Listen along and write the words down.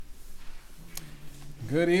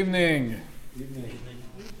Good evening.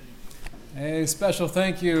 A special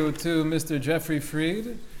thank you to Mr. Jeffrey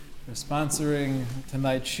Fried for sponsoring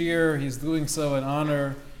tonight's shir. He's doing so in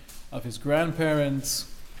honor of his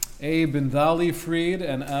grandparents, Abe and Dali Fried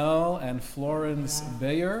and Al and Florence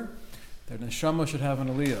Bayer. Their neshama should have an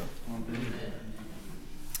aliyah.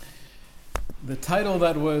 The title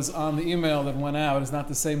that was on the email that went out is not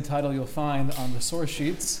the same title you'll find on the source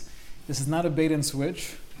sheets. This is not a bait and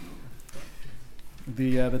switch.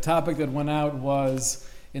 The topic that went out was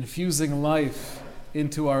infusing life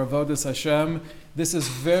into our avodas Hashem. This is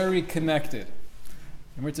very connected.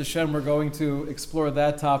 In Ritz Hashem, we're going to explore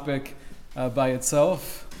that topic by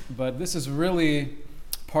itself, but this is really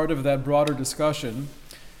part of that broader discussion,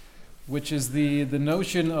 which is the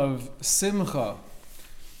notion of simcha,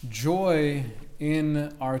 joy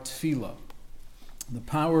in our tefillah, the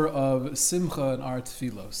power of simcha in our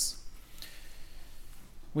tefillos.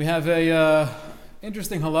 We have a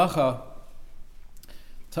interesting halacha.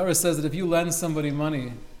 Torah says that if you lend somebody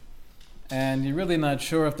money and you're really not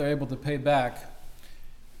sure if they're able to pay back,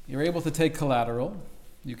 you're able to take collateral.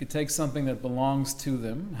 You could take something that belongs to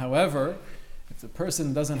them. However, if the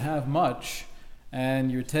person doesn't have much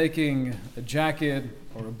and you're taking a jacket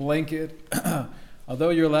or a blanket,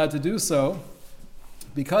 although you're allowed to do so,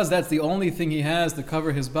 because that's the only thing he has to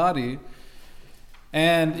cover his body,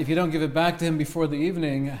 and if you don't give it back to him before the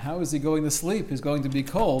evening, how is he going to sleep? He's going to be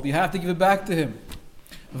cold. You have to give it back to him.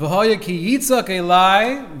 V'hoya ki yitzak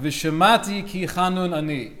elai v'shemati ki chanun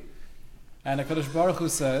ani. And HaKadosh Baruch Hu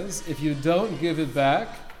says, if you don't give it back,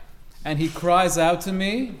 and he cries out to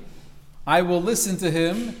me, I will listen to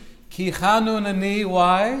him. Ki chanun ani.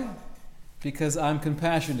 Why? Because I'm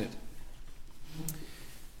compassionate.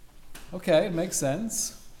 Okay, it makes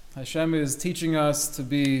sense. Hashem is teaching us to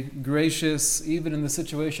be gracious even in the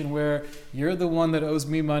situation where you're the one that owes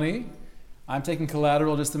me money. I'm taking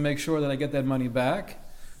collateral just to make sure that I get that money back.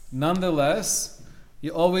 Nonetheless,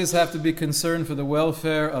 you always have to be concerned for the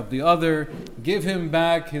welfare of the other. Give him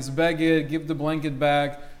back his beged, give the blanket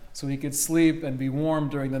back so he could sleep and be warm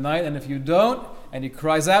during the night. And if you don't, and he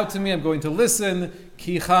cries out to me, I'm going to listen,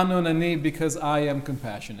 ki chanun ani, because I am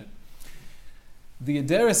compassionate. The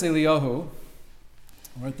Ederes Eliyahu,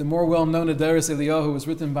 or the more well-known Ederes Eliyahu, was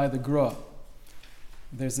written by the Gra.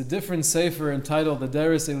 There's a different sefer entitled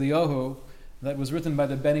Ederes Eliyahu that was written by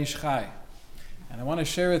the Ben Ish Chai. And I want to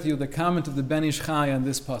share with you the comment of the Ben Ish Chai on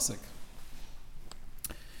this pasuk.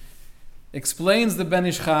 Explains the Ben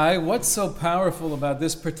Ish Chai what's so powerful about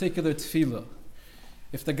this particular tefillah.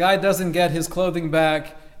 If the guy doesn't get his clothing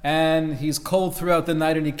back and he's cold throughout the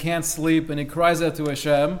night and he can't sleep and he cries out to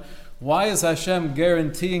Hashem, why is Hashem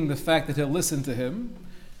guaranteeing the fact that he'll listen to him?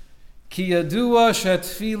 Ki yadua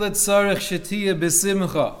shetfilah tzarech shetiyah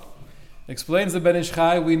b'simcha. Explains the Ben Ish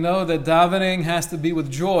Chai, we know that davening has to be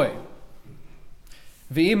with joy.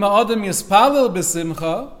 V'im ha'adam yispalel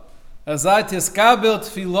b'simcha, azay tiskabel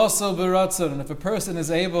tfiloso b'ratzon. And if a person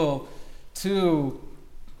is able to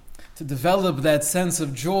develop that sense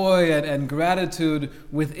of joy and gratitude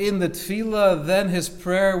within the tefillah, then his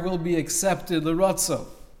prayer will be accepted l'ratzo.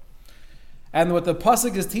 And what the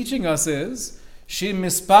pasuk is teaching us is, Shi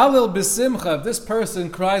mispalil b'simcha, if this person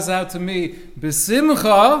cries out to me,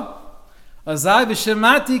 b'simcha, azay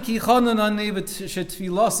v'shemati ki chanun ani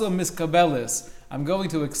v'shetfiloso miskabelis. I'm going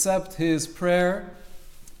to accept his prayer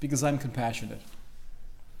because I'm compassionate.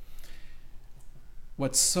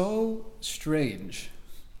 What's so strange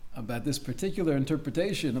about this particular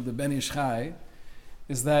interpretation of the Ben Ish Chai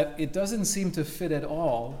is that it doesn't seem to fit at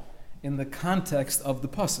all in the context of the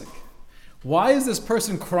pasuk. Why is this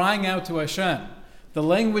person crying out to Hashem? The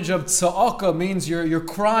language of tza'aka means you're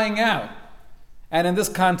crying out. And in this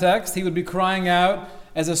context, he would be crying out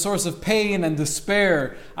as a source of pain and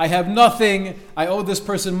despair. I have nothing. I owe this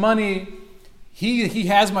person money. He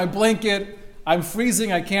has my blanket. I'm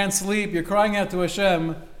freezing. I can't sleep. You're crying out to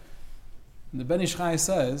Hashem. And the Ben Ish Chai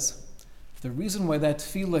says, the reason why that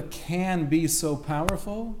tefillah can be so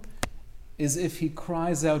powerful is if he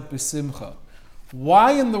cries out b'simcha.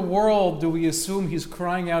 Why in the world do we assume he's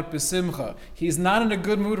crying out b'simcha? He's not in a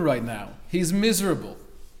good mood right now. He's miserable.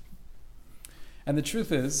 And the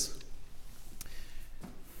truth is,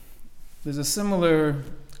 there's a similar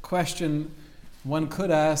question one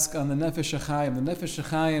could ask on the Nefesh HaChaim. The Nefesh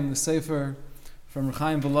HaChaim, the sefer from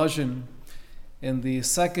Chaim Volozhin, in the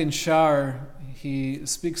second shar, he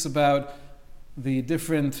speaks about the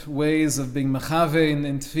different ways of being mechavein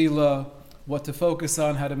in tefillah, what to focus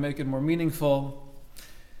on, how to make it more meaningful.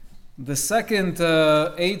 The second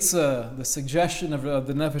eitzah, the suggestion of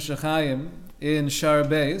the Nefesh HaChaim in Shar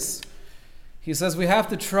Beis, he says we have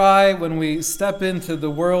to try when we step into the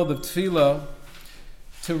world of tefillah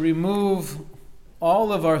to remove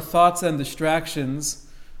all of our thoughts and distractions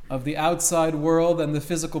of the outside world and the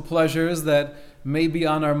physical pleasures that may be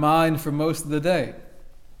on our mind for most of the day.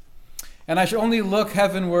 And I should only look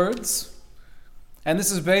heavenwards. And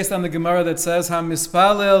this is based on the Gemara that says,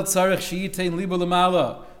 "Ha-mispalel tzarech she'yitein libo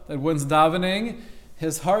lemala," that one's davening,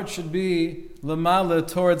 his heart should be lemala,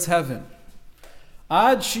 towards heaven.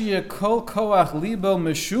 Ad she'yeh kol koach libo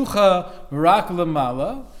meshucha rak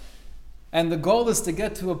lemala. And the goal is to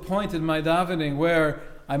get to a point in my davening where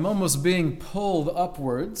I'm almost being pulled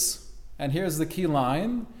upwards. And here's the key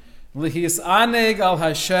line: Lihis'aneg al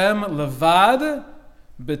Hashem levad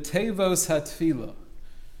b'tevos hatfila.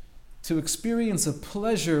 To experience a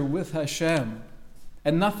pleasure with Hashem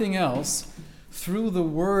and nothing else through the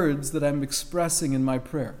words that I'm expressing in my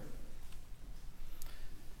prayer.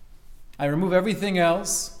 I remove everything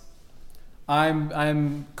else.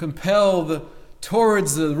 I'm compelled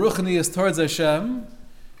towards the ruchnius, towards Hashem,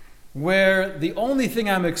 where the only thing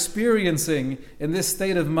I'm experiencing in this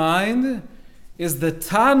state of mind is the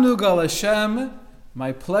tanug al Hashem,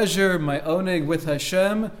 my pleasure, my oneg with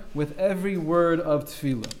Hashem, with every word of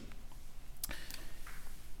tefillah.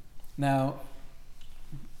 Now,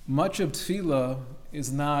 much of tefillah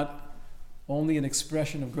is not only an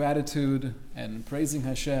expression of gratitude and praising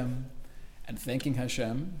Hashem and thanking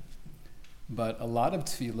Hashem, but a lot of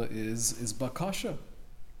tefillah is bakasha,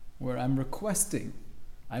 where I'm requesting,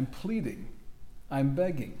 I'm pleading, I'm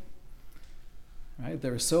begging. Right?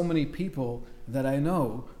 There are so many people that I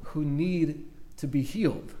know who need to be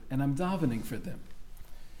healed, and I'm davening for them.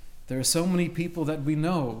 There are so many people that we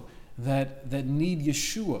know that need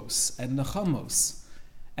yeshuos and nachamos,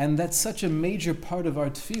 and that's such a major part of our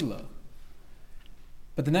tefillah.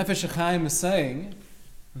 But the Nefesh HaChaim is saying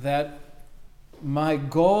that my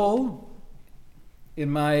goal in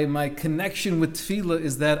my connection with tefillah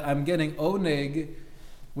is that I'm getting oneg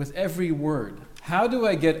with every word. How do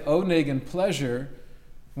I get oneg and pleasure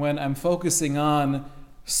when I'm focusing on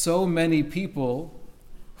so many people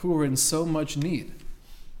who are in so much need?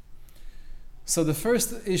 So the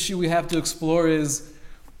first issue we have to explore is,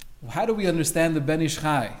 how do we understand the Ben Ish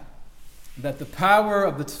Chai? That the power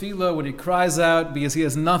of the tefillah, when he cries out because he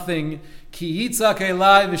has nothing, ki yitzak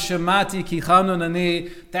elai v'shemati ki chanun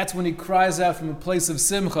ani, that's when he cries out from a place of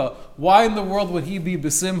simcha. Why in the world would he be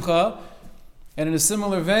besimcha? And in a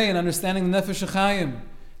similar vein, understanding the Nefesh HaChaim,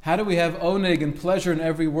 how do we have oneg and pleasure in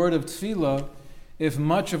every word of tefillah if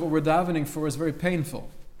much of what we're davening for is very painful?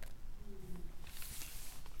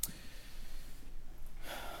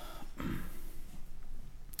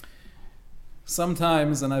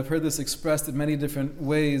 Sometimes, and I've heard this expressed in many different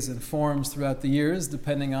ways and forms throughout the years,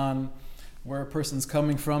 depending on where a person's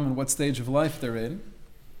coming from and what stage of life they're in.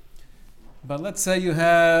 But let's say you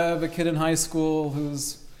have a kid in high school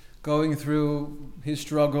who's going through his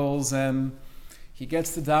struggles, and he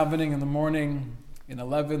gets to davening in the morning in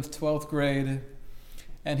 11th, 12th grade,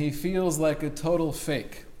 and he feels like a total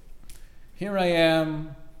fake. Here I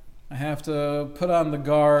am, I have to put on the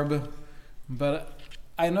garb, but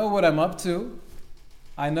I know what I'm up to.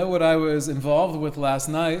 I know what I was involved with last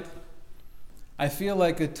night. I feel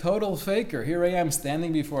like a total faker. Here I am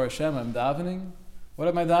standing before Hashem. I'm davening. What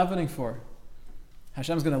am I davening for?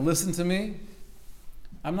 Hashem's going to listen to me?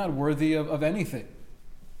 I'm not worthy of anything.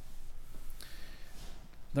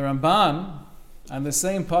 The Ramban, on the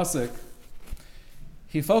same pasuk,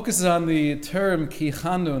 he focuses on the term ki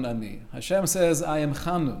chanun ani. Hashem says, I am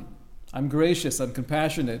chanun. I'm gracious, I'm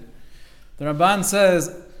compassionate. The Ramban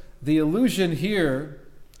says the illusion here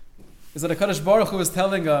is that HaKadosh Baruch Hu is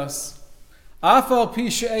telling us, Afal pi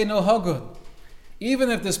she'eino hagun. Even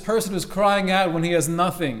if this person is crying out when he has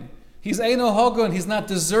nothing, he's eino hagun, he's not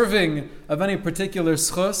deserving of any particular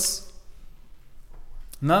schus.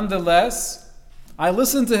 Nonetheless, I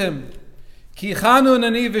listen to him. Ki chanun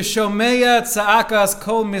ani v'shomeya tza'akas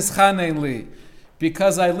kol mischanein li.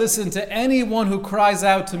 Because I listen to anyone who cries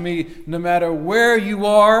out to me, no matter where you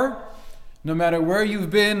are, no matter where you've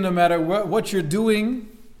been, no matter what you're doing.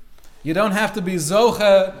 You don't have to be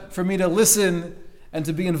zocha for me to listen and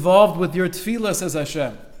to be involved with your tefillah, says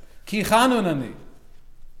Hashem. Ki chanun ani.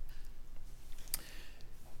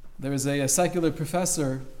 There is a secular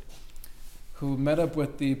professor who met up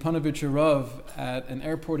with the Panovich Rav at an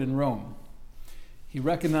airport in Rome. He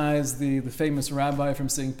recognized the famous rabbi from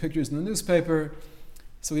seeing pictures in the newspaper,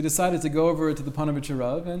 so he decided to go over to the Panovich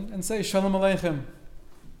Rav and say Shalom Aleichem.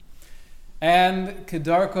 And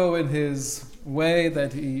Kedarko, in his way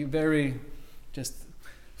that he very just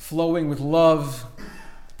flowing with love,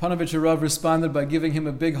 Panovich Rav responded by giving him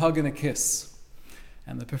a big hug and a kiss.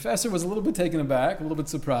 And the professor was a little bit taken aback, a little bit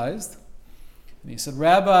surprised. And he said,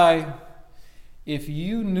 Rabbi, if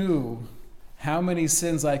you knew how many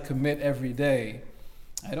sins I commit every day,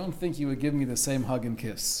 I don't think you would give me the same hug and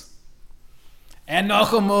kiss. And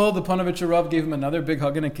Nachamul, the Panovich Rav, gave him another big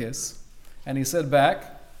hug and a kiss. And he said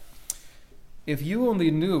back, if you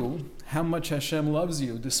only knew how much Hashem loves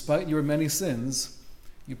you, despite your many sins,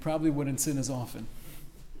 you probably wouldn't sin as often.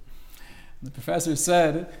 The professor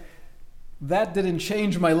said, that didn't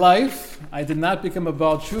change my life. I did not become a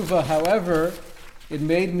Baal Tshuva. However, it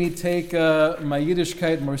made me take my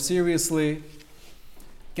Yiddishkeit more seriously,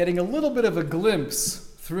 getting a little bit of a glimpse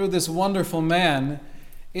through this wonderful man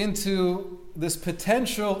into this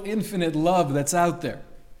potential infinite love that's out there.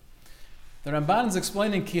 The Ramban is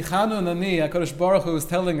explaining, Kichanu Nani, HaKadosh Baruch Hu is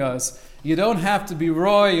telling us, you don't have to be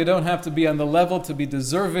roy, you don't have to be on the level to be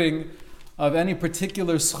deserving of any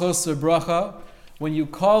particular schos or bracha. When you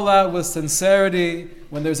call out with sincerity,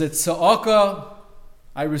 when there's a tza'aka,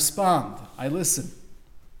 I respond, I listen.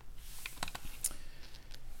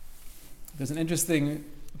 There's an interesting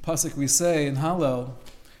pasuk we say in Hallel,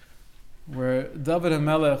 where David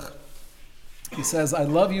HaMelech, he says, I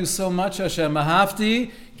love you so much, Hashem,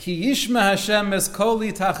 Mahavti, ki yishma Hashem es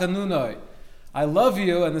koli tachanunoi. I love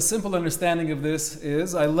you, and the simple understanding of this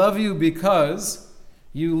is, I love you because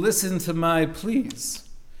you listen to my pleas.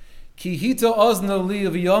 Ki hito ozno li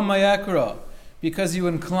v'yom mayakra, because you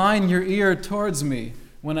incline your ear towards me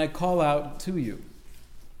when I call out to you.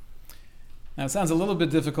 Now it sounds a little bit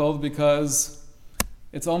difficult because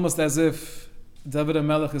it's almost as if David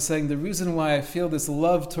HaMelech is saying, the reason why I feel this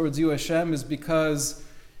love towards you, Hashem, is because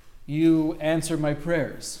you answer my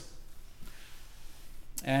prayers.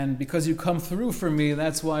 And because you come through for me,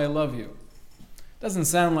 that's why I love you. Doesn't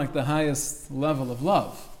sound like the highest level of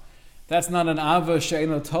love. That's not an ava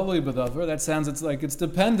she'eno tolui b'davar. That sounds like it's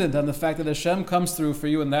dependent on the fact that Hashem comes through for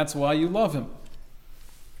you and that's why you love him.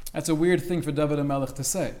 That's a weird thing for David HaMelech to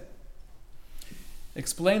say.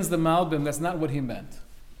 Explains the Malbim, that's not what he meant.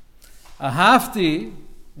 Ahafti,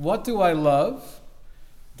 what do I love?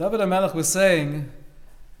 David HaMelech was saying,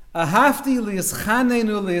 Ahafti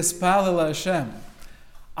li'eschanenu li'espalel Hashem.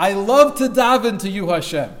 I love to daven to you,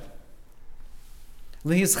 Hashem.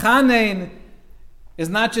 Li'eschanen is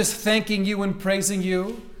not just thanking you and praising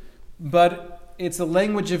you, but it's a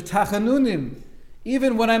language of tachanunim.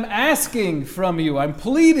 Even when I'm asking from you, I'm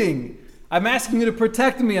pleading, I'm asking you to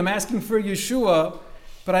protect me, I'm asking for Yeshua,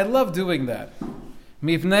 but I love doing that.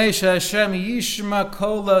 Mipnei she'Hashem yishma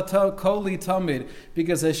koli tamid,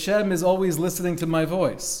 because Hashem is always listening to my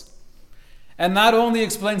voice. And not only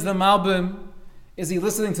explains the Malbim, is he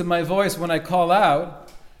listening to my voice when I call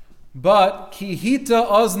out, but ki hita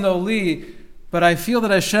ozno li, but I feel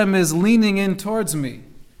that Hashem is leaning in towards me.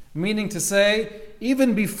 Meaning to say,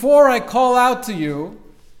 even before I call out to you,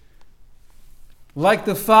 like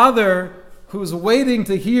the father who's waiting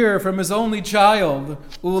to hear from his only child,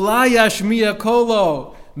 ulai yashmiya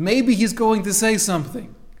kolo, maybe he's going to say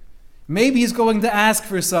something. Maybe he's going to ask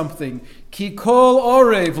for something. Ki kol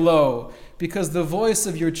orev lo, because the voice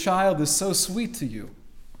of your child is so sweet to you.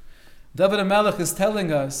 David HaMelech is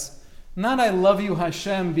telling us, not I love you,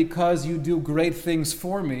 Hashem, because you do great things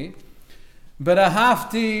for me, but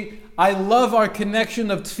ahafti, I love our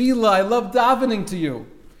connection of tefillah, I love davening to you.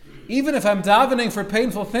 Even if I'm davening for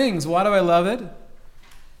painful things, why do I love it?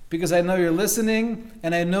 Because I know you're listening,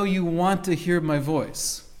 and I know you want to hear my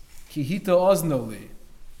voice. Ki hito ozno li.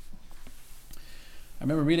 I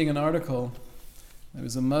remember reading an article. There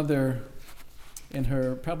was a mother in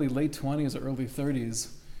her probably late 20s or early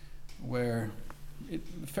 30s where,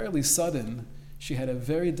 fairly sudden, she had a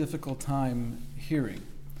very difficult time hearing.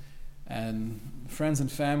 And friends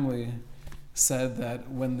and family said that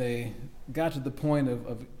when they got to the point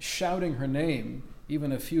of shouting her name,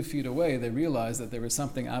 even a few feet away, they realized that there was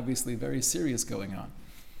something obviously very serious going on.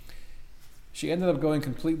 She ended up going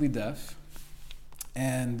completely deaf,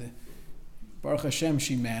 and Baruch Hashem,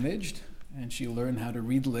 she managed, and she learned how to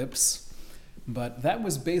read lips, but that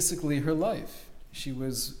was basically her life. She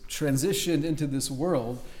was transitioned into this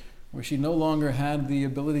world where she no longer had the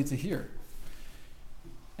ability to hear.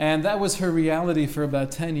 And that was her reality for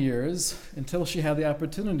about 10 years until she had the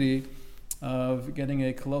opportunity of getting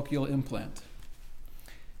a colloquial implant.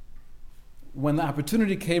 When the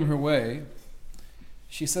opportunity came her way,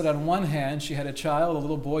 she said on one hand, she had a child, a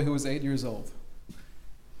little boy who was 8 years old.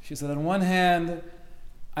 She said on one hand,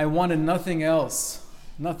 I wanted nothing else,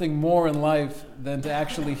 nothing more in life than to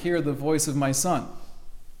actually hear the voice of my son.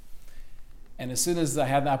 And as soon as I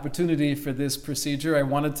had the opportunity for this procedure, I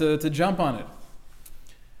wanted to jump on it.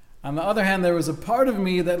 On the other hand, there was a part of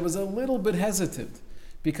me that was a little bit hesitant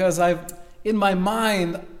because in my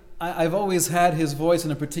mind, I've always had his voice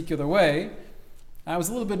in a particular way, I was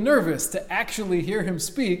a little bit nervous to actually hear him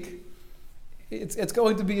speak. It's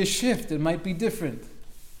going to be a shift. It might be different.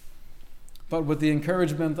 But with the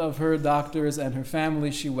encouragement of her doctors and her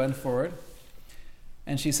family, she went for it.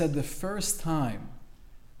 And she said, the first time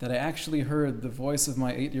that I actually heard the voice of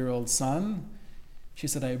my 8-year-old son, she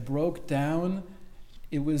said, I broke down.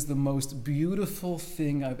 It was the most beautiful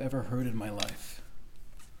thing I've ever heard in my life.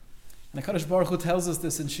 And HaKadosh Baruch Hu tells us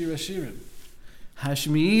this in Shir HaShirim.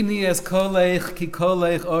 Hashmi'ini es kolech ki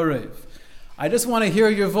kolech orev. I just want to hear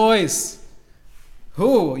your voice.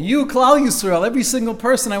 Who? You, Klal Yisrael, every single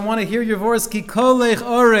person, I want to hear your voice, ki kolech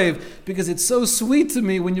orev, because it's so sweet to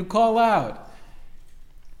me when you call out.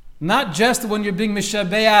 Not just when you're being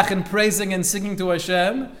mishabeach and praising and singing to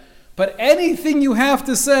Hashem, but anything you have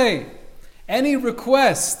to say, any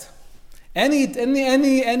request, any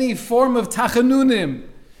form of tachanunim.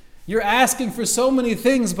 You're asking for so many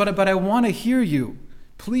things, but I want to hear you.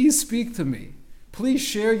 Please speak to me. Please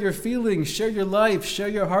share your feelings, share your life, share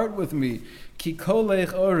your heart with me. Ki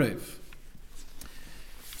kolech orev.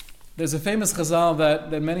 There's a famous chazal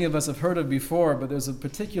that many of us have heard of before, but there's a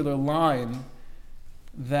particular line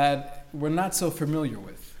that we're not so familiar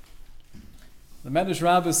with. The Medrash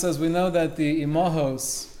Rabbah says we know that the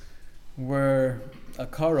imahos were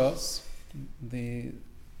akaros,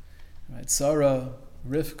 Sarah,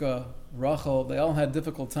 Rivka, Rachel, they all had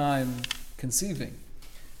difficult time conceiving.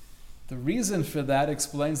 The reason for that,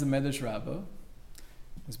 explains the Medrash Rabbah,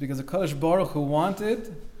 is because the HaKadosh Baruch Hu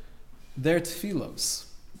wanted their tefillos.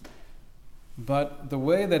 But the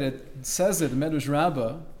way that it says it, the Medrash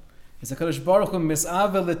Rabbah, is the HaKadosh Baruch Hu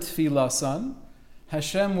mis'ave letfilasan.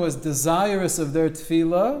 Hashem was desirous of their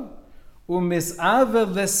tefillah,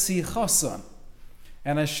 u'mis'ave lesichasan.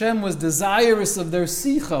 And Hashem was desirous of their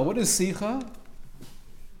sicha. What is sicha?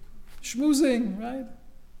 Shmoozing, right?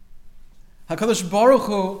 HaKadosh Baruch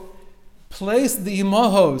Hu placed the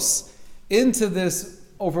imahos into this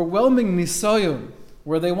overwhelming nisayon,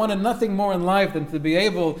 where they wanted nothing more in life than to be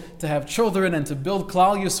able to have children and to build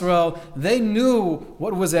Klal Yisrael. They knew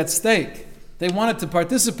what was at stake. They wanted to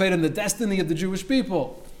participate in the destiny of the Jewish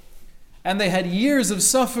people. And they had years of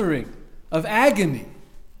suffering, of agony.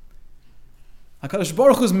 HaKadosh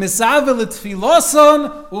Baruch Hu is misave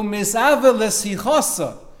letfilasan u'misave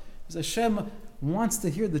lesichasan. Hashem wants to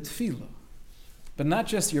hear the tefillah. But not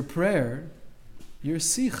just your prayer, your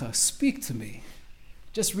sicha. Speak to me.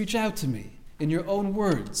 Just reach out to me in your own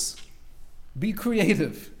words. Be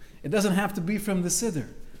creative. It doesn't have to be from the siddur.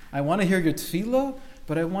 I want to hear your tefillah,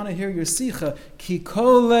 but I want to hear your sicha. Ki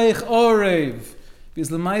kolech orev. Because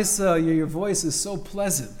l'maisa, your voice is so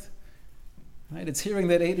pleasant. Right? It's hearing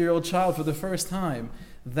that 8-year-old child for the first time.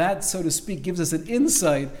 That, so to speak, gives us an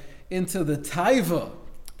insight into the taiva,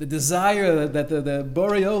 the desire that the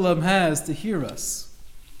Borei Olam has to hear us.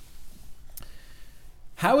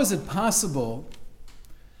 How is it possible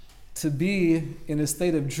to be in a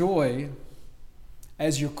state of joy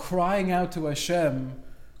as you're crying out to Hashem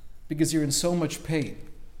because you're in so much pain?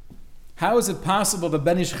 How is it possible that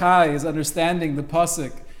Ben Ish Chai is understanding the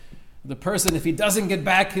pasuk, the person, if he doesn't get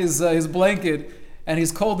back his blanket and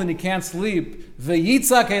he's cold and he can't sleep,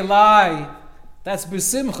 V'yitzak elai, that's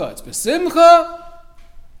besimcha. It's besimcha,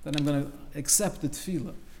 then I'm going to accept the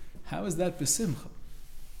tefillah. How is that besimcha?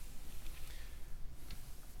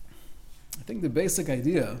 I think the basic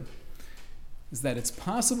idea is that it's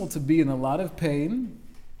possible to be in a lot of pain,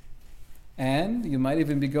 and you might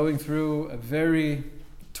even be going through a very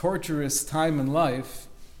torturous time in life.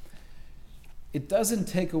 It doesn't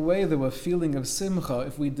take away, though, a feeling of simcha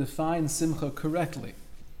if we define simcha correctly.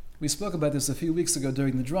 We spoke about this a few weeks ago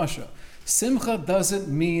during the drasha. Simcha doesn't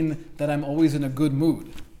mean that I'm always in a good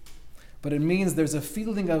mood, but it means there's a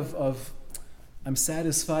feeling of I'm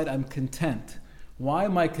satisfied, I'm content. Why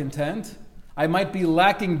am I content? I might be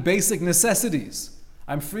lacking basic necessities.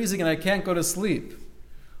 I'm freezing and I can't go to sleep.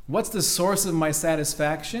 What's the source of my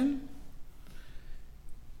satisfaction?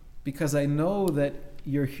 Because I know that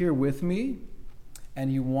you're here with me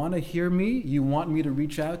and you want to hear me, you want me to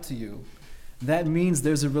reach out to you. That means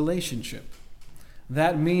there's a relationship.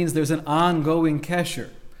 That means there's an ongoing kesher.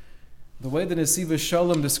 The way that Nesiva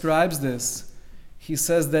Sholem describes this, he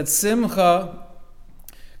says that simcha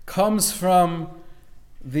comes from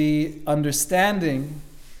the understanding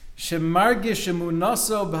shemargish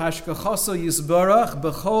emunaso b'hashkachaso yisbarach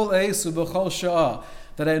b'chol eis u'b'chol sha'ah,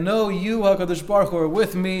 that I know you, HaKadosh Baruch Hu, are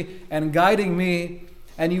with me and guiding me,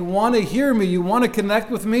 and you want to hear me, you want to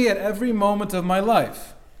connect with me at every moment of my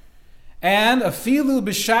life. And afilu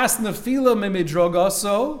b'shas nefila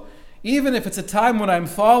memidrogaso, even if it's a time when I'm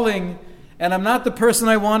falling and I'm not the person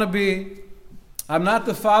I want to be, I'm not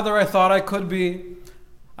the father I thought I could be,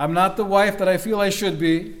 I'm not the wife that I feel I should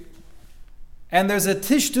be. And there's a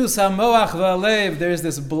tishtus hamoach v'alev, there's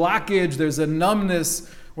this blockage, there's a numbness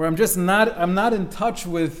where I'm not in touch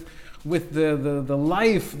with the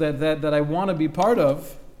life that I want to be part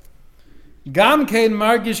of. Gam kein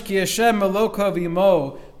margish ki Hashem eloka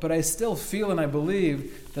v'imo, but I still feel and I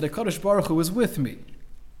believe that HaKadosh Baruch Hu is with me.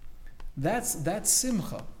 That's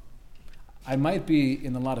simcha. I might be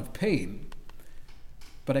in a lot of pain,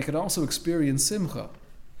 but I could also experience simcha.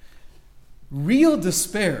 Real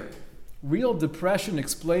despair, real depression,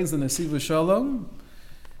 explains the Nesiv Shalom,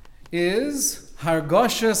 is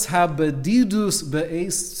hargoshes habedidus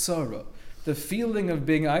be'es tzara, the feeling of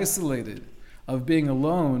being isolated, of being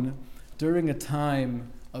alone during a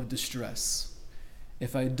time of distress.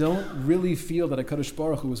 If I don't really feel that HaKadosh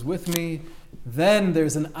Baruch Hu is with me, then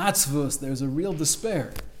there's an atzvus, there's a real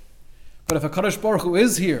despair. But if HaKadosh Baruch Hu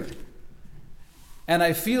is here, and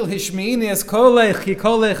I feel Hishmi'ini es kolech, ki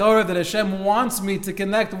kolech orev, that Hashem wants me to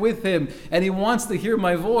connect with Him, and He wants to hear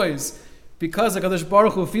my voice, because HaKadosh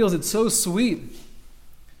Baruch Hu feels it so sweet.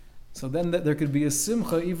 So then there could be a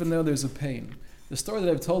simcha even though there's a pain. The story that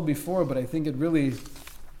I've told before, but I think it really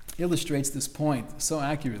illustrates this point so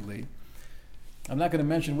accurately. I'm not going to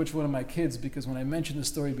mention which one of my kids, because when I mentioned the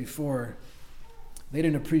story before, they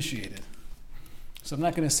didn't appreciate it. So I'm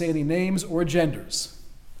not going to say any names or genders.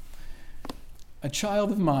 A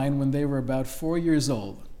child of mine, when they were about 4 years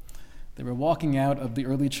old, they were walking out of the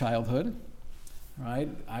early childhood, right?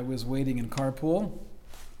 I was waiting in carpool,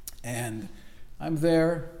 and I'm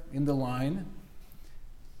there in the line.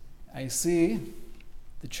 I see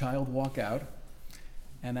the child walk out,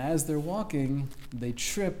 and as they're walking, they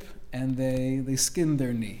trip and they skin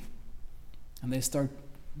their knee. And they start,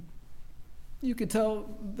 you could tell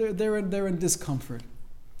they're in discomfort.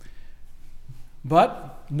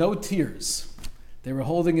 But no tears. They were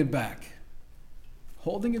holding it back,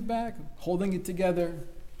 holding it together.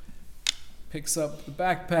 Picks up the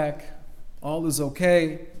backpack, all is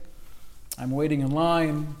okay. I'm waiting in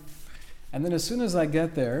line. And then as soon as I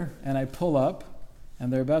get there and I pull up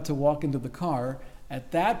and they're about to walk into the car,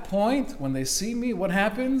 at that point, when they see me, what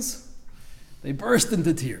happens? They burst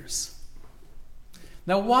into tears.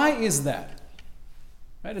 Now, why is that?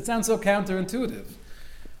 Right? It sounds so counterintuitive.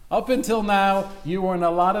 Up until now, you were in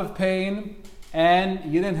a lot of pain and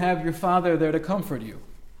you didn't have your father there to comfort you.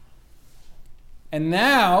 And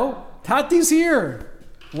now, Tati's here.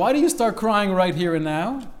 Why do you start crying right here and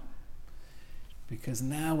now? Because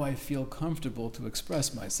now I feel comfortable to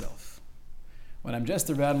express myself. When I'm just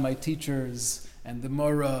around my teachers and the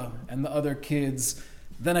Mora and the other kids,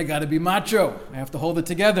 then I got to be macho. I have to hold it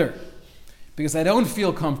together. Because I don't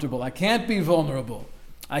feel comfortable. I can't be vulnerable.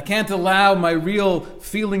 I can't allow my real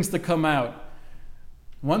feelings to come out.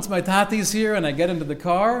 Once my Tati's here and I get into the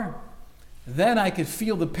car, then I can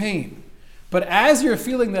feel the pain. But as you're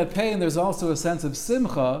feeling that pain, there's also a sense of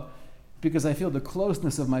simcha, because I feel the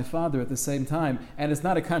closeness of my father at the same time. And it's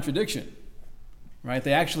not a contradiction, right?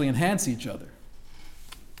 They actually enhance each other.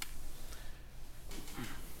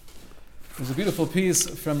 There's a beautiful piece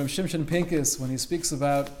from Rav Shimshon Pincus when he speaks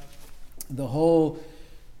about the whole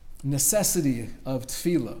necessity of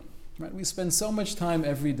Tefilla. Right? We spend so much time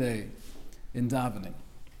every day in davening.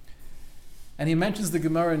 And he mentions the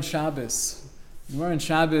Gemara in Shabbos. The Gemara in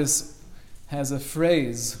Shabbos has a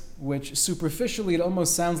phrase which superficially it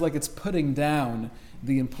almost sounds like it's putting down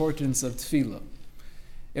the importance of Tefillah.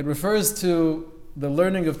 It refers to the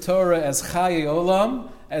learning of Torah as Chaye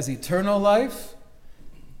Olam, as eternal life,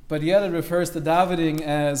 but yet it refers to davening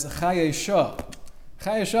as Chaye Shah.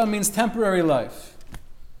 Chaye Shah means temporary life.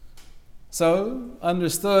 So,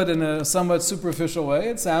 understood in a somewhat superficial way,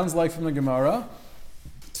 it sounds like from the Gemara,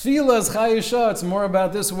 Tefillah is Chaye Shah, it's more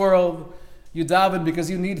about this world. You daven because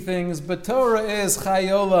you need things, but Torah is Chaye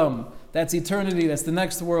Olam. That's eternity, that's the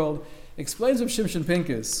next world. Explains of Shimshon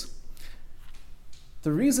Pincus.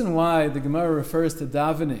 The reason why the Gemara refers to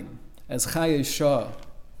davening as Chaye Shah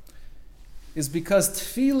is because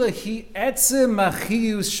Tefillah hi etzem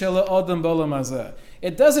machiyus shel ha'adam b'olam hazeh.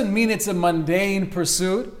 It doesn't mean it's a mundane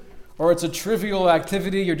pursuit or it's a trivial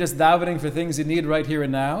activity, you're just davening for things you need right here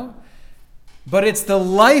and now. But it's the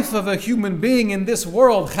life of a human being in this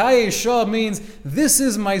world. Chaye Shah means this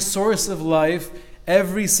is my source of life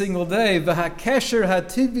every single day. V'hakesher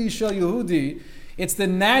hativi shel Yehudi. It's the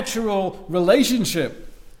natural relationship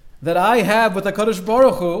that I have with HaKadosh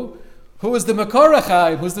Baruch Hu, who is the Makor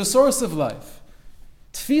HaChai, who is the source of life.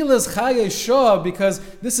 Tefillah is Chaye Shah because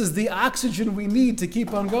this is the oxygen we need to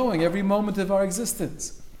keep on going every moment of our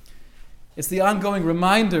existence. It's the ongoing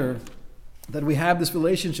reminder that we have this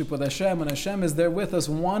relationship with Hashem, and Hashem is there with us,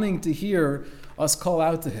 wanting to hear us call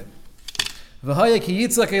out to Him. V'haya ki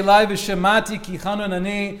yitzak elai v'shemati ki chanun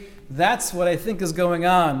ani. That's what I think is going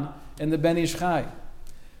on in the Ben Ish Chai.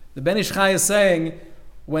 The Ben Ish Chai is saying,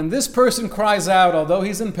 when this person cries out, although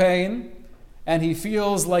he's in pain, and he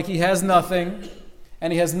feels like he has nothing,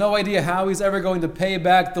 and he has no idea how he's ever going to pay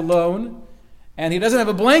back the loan, and he doesn't have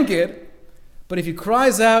a blanket, but if he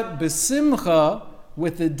cries out besimcha,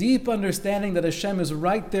 with the deep understanding that Hashem is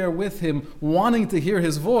right there with him, wanting to hear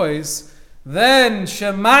his voice, then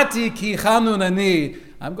shemati ki chanun ani,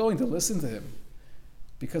 I'm going to listen to him,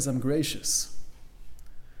 because I'm gracious.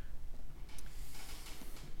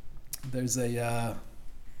 There's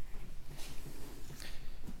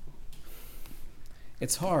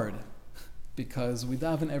it's hard because we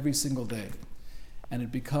daven every single day and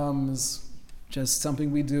it becomes just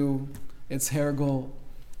something we do. It's hergel,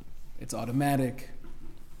 it's automatic.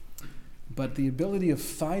 But the ability of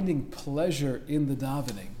finding pleasure in the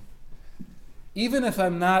davening, even if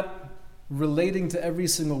I'm not relating to every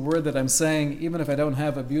single word that I'm saying, even if I don't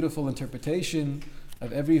have a beautiful interpretation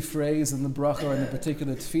of every phrase in the bracha or in the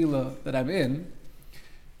particular tefillah that I'm in.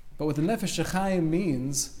 But what the Nefesh HaChaim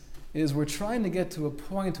means is we're trying to get to a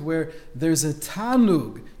point where there's a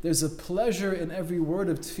tanug, there's a pleasure in every word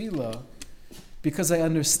of tefillah, because I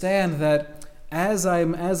understand that as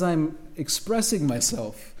I'm expressing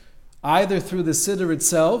myself, either through the siddur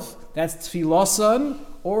itself, that's tefillosan,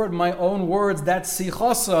 or in my own words, that's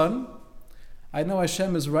sichosan, I know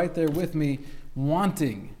Hashem is right there with me,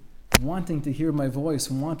 wanting to hear my voice,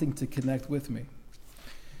 wanting to connect with me.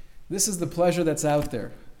 This is the pleasure that's out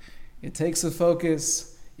there. It takes a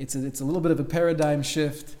focus, it's a little bit of a paradigm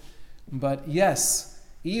shift, but yes,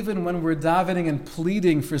 even when we're davening and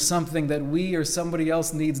pleading for something that we or somebody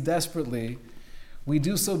else needs desperately, we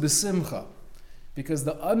do so b'simcha, because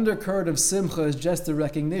the undercurrent of simcha is just a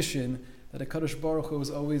recognition that HaKadosh Baruch Hu is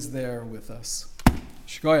always there with us.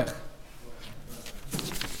 Shkoyach.